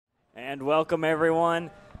And welcome everyone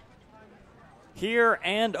here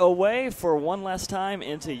and away for one last time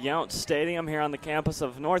into Yount Stadium here on the campus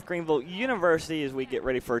of North Greenville University as we get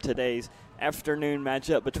ready for today's afternoon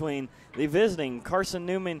matchup between the visiting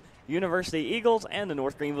Carson-Newman University Eagles and the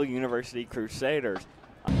North Greenville University Crusaders.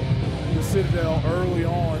 The Citadel early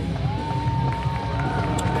on,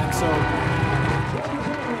 and so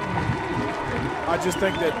I just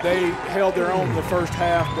think that they held their own in the first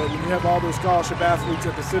half, but when you have all those scholarship athletes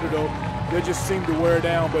at the Citadel, they just seem to wear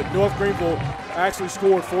down. But North Greenville actually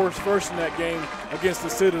scored first in that game against the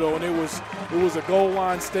Citadel, and it was a goal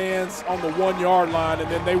line stance on the 1 yard line,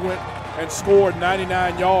 and then they went and scored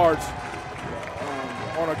 99 yards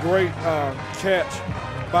on a great catch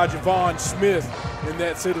by Javon Smith in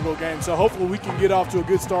that Citadel game. So hopefully we can get off to a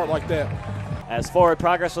good start like that. As forward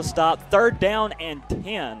progress was stopped, 3rd down and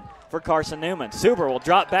 10 for Carson-Newman. Suber will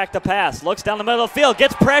drop back to pass, looks down the middle of the field,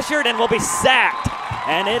 gets pressured, and will be sacked.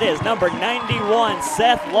 And it is number 91,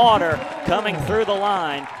 Seth Lauder, coming through the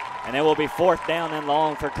line, and it will be 4th down and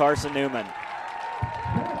long for Carson-Newman.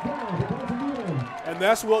 And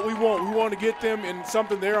that's what we want. We want to get them in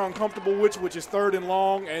something they're uncomfortable with, which is 3rd and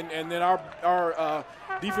long, and then our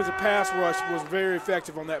defensive pass rush was very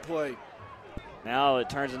effective on that play. Now it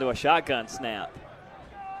turns into a shotgun snap.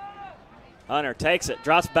 Hunter takes it,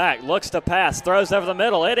 drops back, looks to pass, throws over the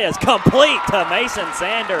middle. It is complete to Mason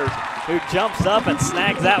Sanders, who jumps up and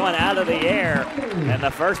snags that one out of the air. And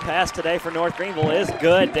the first pass today for North Greenville is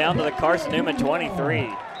good, down to the Carson-Newman 23.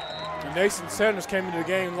 And Mason Sanders came into the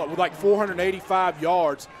game with like 485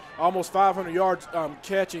 yards, almost 500 yards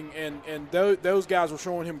catching, and those guys were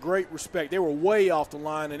showing him great respect. They were way off the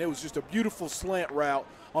line, and it was just a beautiful slant route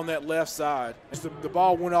on that left side. If the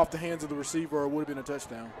ball went off the hands of the receiver, it would have been a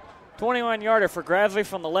touchdown. 21-yarder for Grassley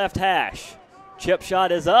from the left hash. Chip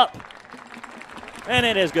shot is up, and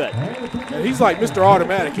it is good. And he's like Mr.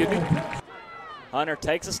 Automatic, isn't he? Hunter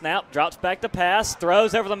takes a snap, drops back to pass,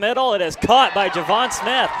 throws over the middle. It is caught by Javon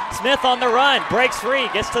Smith. Smith on the run, breaks free,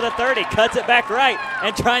 gets to the 30, cuts it back right,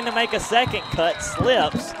 and trying to make a second cut,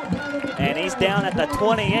 slips. And he's down at the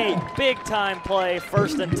 28. Big-time play,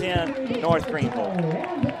 1st and 10, North Greenville.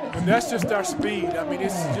 And that's just our speed. I mean,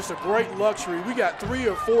 it's just a great luxury. We got 3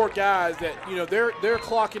 or 4 guys that, you know, they're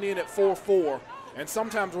clocking in at 4.4, and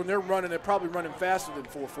sometimes when they're running, they're probably running faster than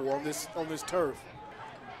 4.4 on this turf.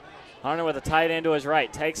 Hunter with a tight end to his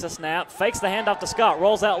right, takes a snap, fakes the handoff to Scott,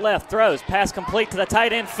 rolls out left, throws, pass complete to the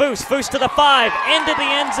tight end, Foose to the 5, into the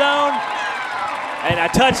end zone, and a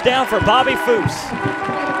touchdown for Bobby Foose.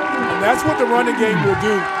 And that's what the running game will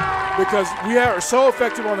do, because we are so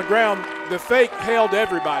effective on the ground. The fake held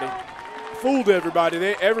everybody, fooled everybody.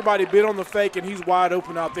 Everybody bit on the fake, and he's wide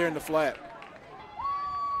open out there in the flat.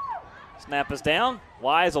 Snap is down.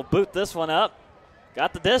 Wise will boot this one up.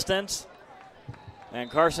 Got the distance. And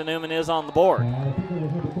Carson-Newman is on the board.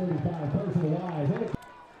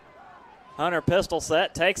 Hunter pistol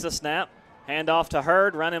set, takes a snap. Hand off to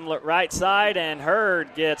Hurd, run him right side, and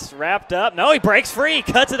Hurd gets wrapped up. No, he breaks free,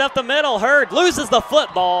 cuts it up the middle. Hurd loses the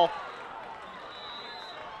football.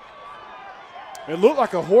 It looked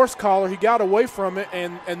like a horse collar. He got away from it,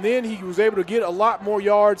 and then he was able to get a lot more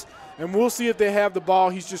yards, and we'll see if they have the ball.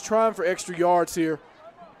 He's just trying for extra yards here.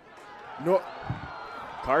 No.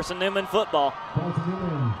 Carson-Newman football.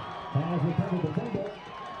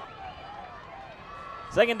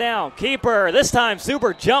 2nd down, keeper. This time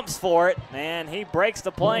Suber jumps for it, and he breaks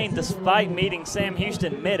the plane despite meeting Sam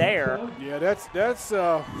Houston midair. Yeah, that's that's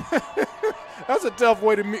a tough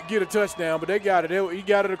way to get a touchdown, but they got it. He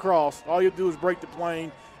got it across. All you have to do is break the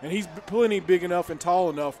plane, and he's plenty big enough and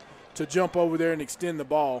tall enough to jump over there and extend the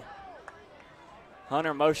ball.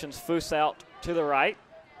 Hunter motions Foose out to the right.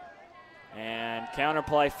 And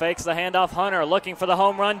counterplay, fakes the handoff. Hunter looking for the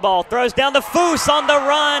home run ball. Throws down to Foose on the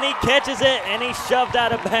run. He catches it, and he's shoved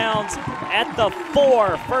out of bounds at the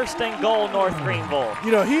 4. 1st and goal, North Greenville.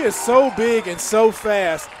 You know, he is so big and so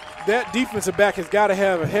fast. That defensive back has got to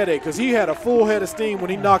have a headache because he had a full head of steam when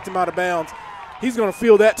he knocked him out of bounds. He's going to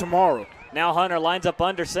feel that tomorrow. Now Hunter lines up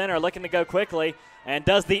under center, looking to go quickly, and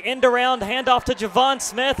does the end-around handoff to Javon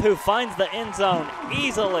Smith, who finds the end zone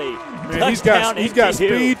easily. Man, he's got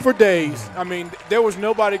speed for days. I mean, there was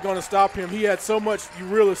nobody going to stop him. He had so much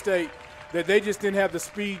real estate that they just didn't have the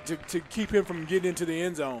speed to keep him from getting into the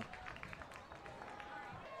end zone.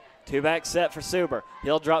 2-back set for Suber.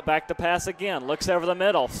 He'll drop back to pass again. Looks over the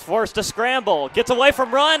middle. Forced to scramble. Gets away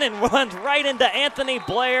from run and runs right into Anthony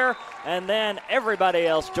Blair and then everybody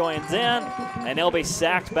else joins in, and he'll be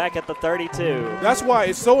sacked back at the 32. That's why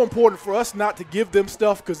it's so important for us not to give them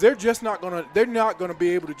stuff, because they're just not gonna be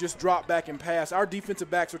able to just drop back and pass. Our defensive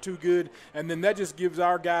backs are too good, and then that just gives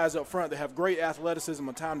our guys up front that have great athleticism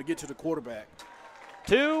and time to get to the quarterback.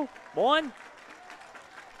 2-1.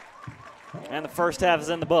 And the first half is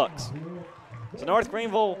in the books. So North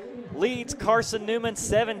Greenville leads Carson-Newman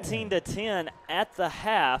 17-10 at the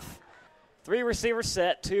half. 3 receivers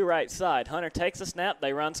set, 2 right side. Hunter takes a snap.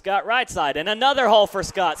 They run Scott right side. And another hole for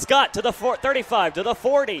Scott. Scott to the 35, to the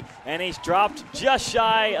 40. And he's dropped just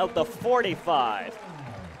shy of the 45.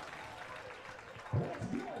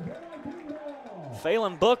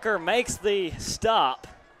 Phelan Booker makes the stop.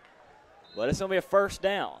 But it's going to be a first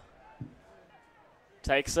down.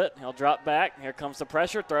 Takes it. He'll drop back. Here comes the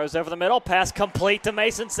pressure. Throws over the middle. Pass complete to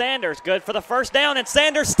Mason Sanders. Good for the first down. And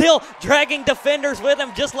Sanders still dragging defenders with him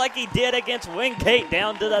just like he did against Wingate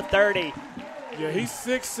down to the 30. Yeah, he's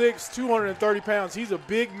 6'6", 230 pounds. He's a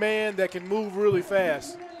big man that can move really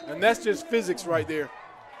fast. And that's just physics right there.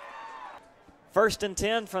 First and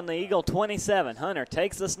 10 from the Eagle 27. Hunter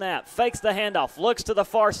takes the snap, fakes the handoff, looks to the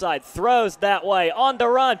far side, throws that way, on the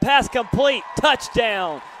run, pass complete,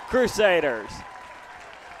 touchdown, Crusaders.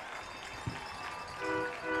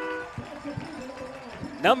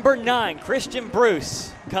 Number 9, Christian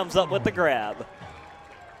Bruce, comes up with the grab.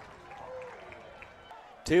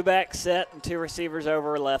 2-back set and 2 receivers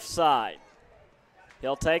over left side.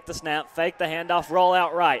 He'll take the snap, fake the handoff, roll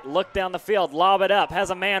out right, look down the field, lob it up, has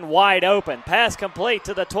a man wide open. Pass complete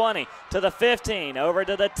to the 20, to the 15, over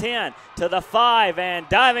to the 10, to the 5, and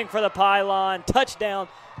diving for the pylon. Touchdown,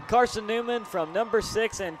 Carson-Newman from number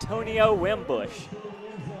 6, Antonio Wimbush.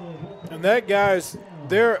 And that guy's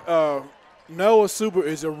there. Noah Suber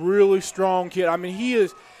is a really strong kid. I mean, he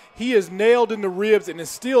is nailed in the ribs and is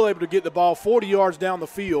still able to get the ball 40 yards down the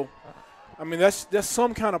field. I mean, that's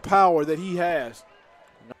some kind of power that he has.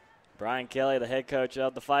 Brian Kelly, the head coach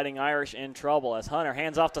of the Fighting Irish, in trouble as Hunter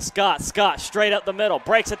hands off to Scott. Scott straight up the middle,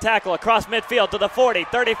 breaks a tackle across midfield to the 40,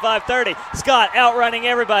 35-30. Scott outrunning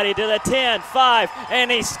everybody to the 10, 5,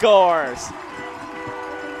 and he scores.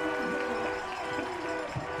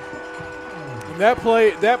 That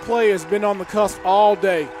play has been on the cusp all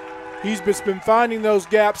day. He's been finding those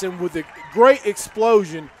gaps, and with a great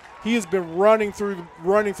explosion, he has been running through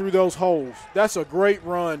those holes. That's a great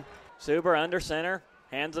run. Suber under center,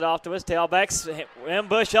 hands it off to his tailbacks.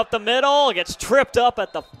 Ambush up the middle, gets tripped up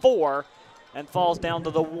at the 4 and falls down to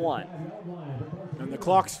the 1. And the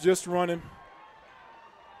clock's just running.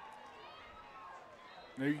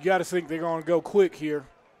 Now you got to think they're going to go quick here.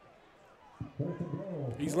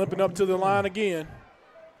 He's limping up to the line again.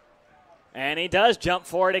 And he does jump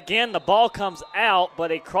for it again. The ball comes out,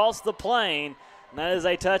 but he crossed the plane, and that is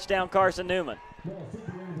a touchdown, Carson-Newman.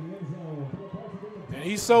 And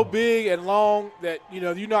he's so big and long that,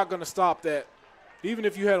 you're not going to stop that. Even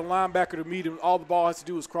if you had a linebacker to meet him, all the ball has to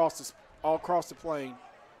do is all across the plane.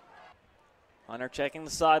 Hunter checking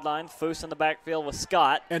the sideline. Foose in the backfield with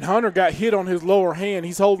Scott. And Hunter got hit on his lower hand.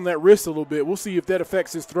 He's holding that wrist a little bit. We'll see if that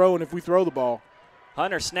affects his throw and if we throw the ball.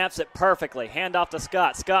 Hunter snaps it perfectly. Hand off to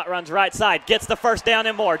Scott. Scott runs right side. Gets the first down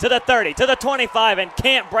and more. To the 30, to the 25, and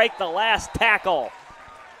can't break the last tackle.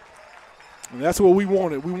 And that's what we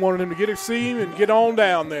wanted. We wanted him to get a seam and get on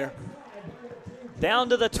down there. Down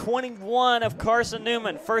to the 21 of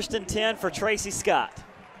Carson-Newman. First and 10 for Tracy Scott.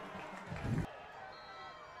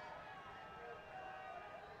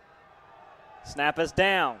 Snap is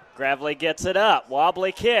down. Gravely gets it up.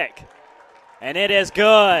 Wobbly kick. And it is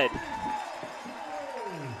good.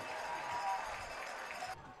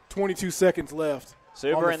 22 seconds left.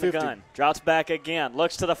 Suber in the gun. Drops back again.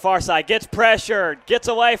 Looks to the far side. Gets pressured. Gets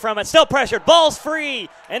away from it. Still pressured. Ball's free.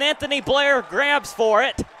 And Anthony Blair grabs for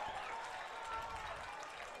it.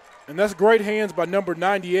 And that's great hands by number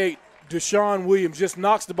 98. Deshaun Williams just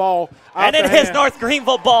knocks the ball out. And it is North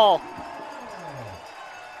Greenville ball.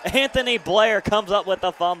 Anthony Blair comes up with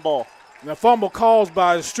the fumble. And the fumble caused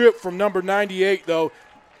by a strip from number 98, though,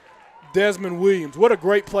 Desmond Williams. What a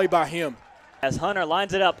great play by him. As Hunter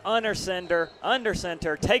lines it up under center,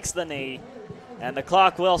 takes the knee, and the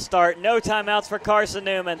clock will start. No timeouts for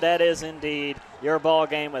Carson-Newman. That is indeed your ball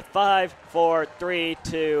game with 5, 4, 3,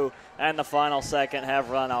 2, and the final second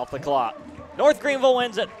have run off the clock. North Greenville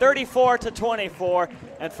wins at 34-24,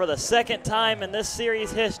 and for the second time in this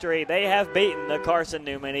series history, they have beaten the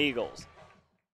Carson-Newman Eagles.